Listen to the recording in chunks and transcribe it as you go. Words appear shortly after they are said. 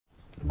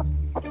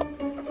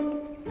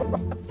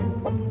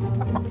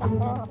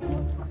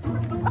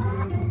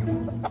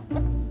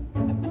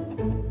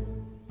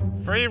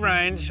Free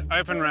range,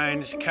 open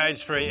range,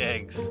 cage-free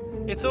eggs.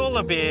 It's all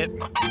a bit...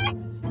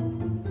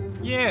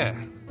 yeah,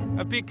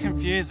 a bit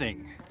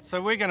confusing.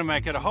 So we're going to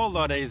make it a whole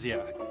lot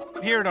easier.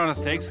 Here at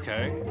Honest Eggs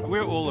Co,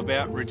 we're all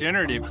about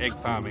regenerative egg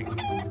farming.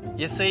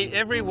 You see,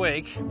 every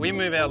week we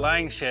move our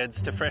laying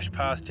sheds to fresh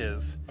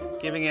pastures,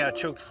 giving our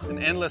chooks an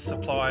endless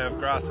supply of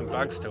grass and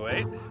bugs to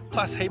eat,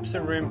 plus heaps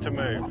of room to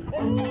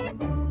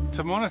move.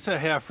 To monitor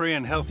how free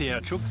and healthy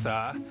our chooks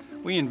are,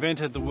 we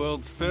invented the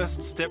world's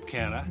first step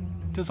counter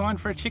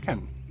designed for a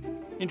chicken.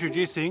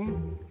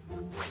 Introducing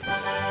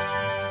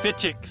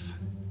FitChix.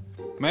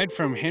 Made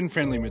from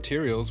hen-friendly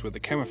materials with a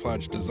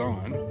camouflage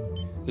design,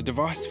 the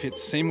device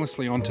fits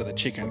seamlessly onto the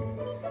chicken,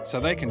 so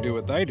they can do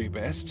what they do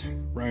best,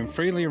 roam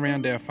freely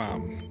around our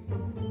farm.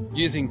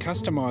 Using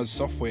customised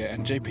software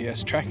and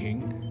GPS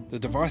tracking, the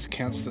device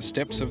counts the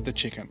steps of the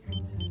chicken.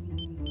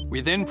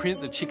 We then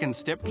print the chicken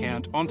step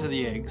count onto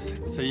the eggs,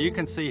 so you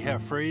can see how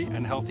free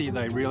and healthy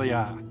they really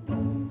are.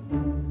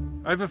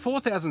 Over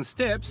 4,000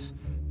 steps?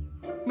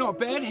 Not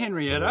bad,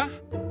 Henrietta.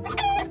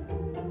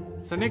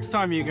 So next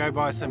time you go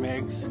buy some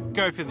eggs,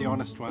 go for the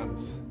honest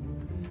ones.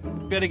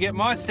 Better get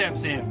my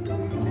steps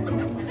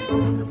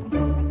in.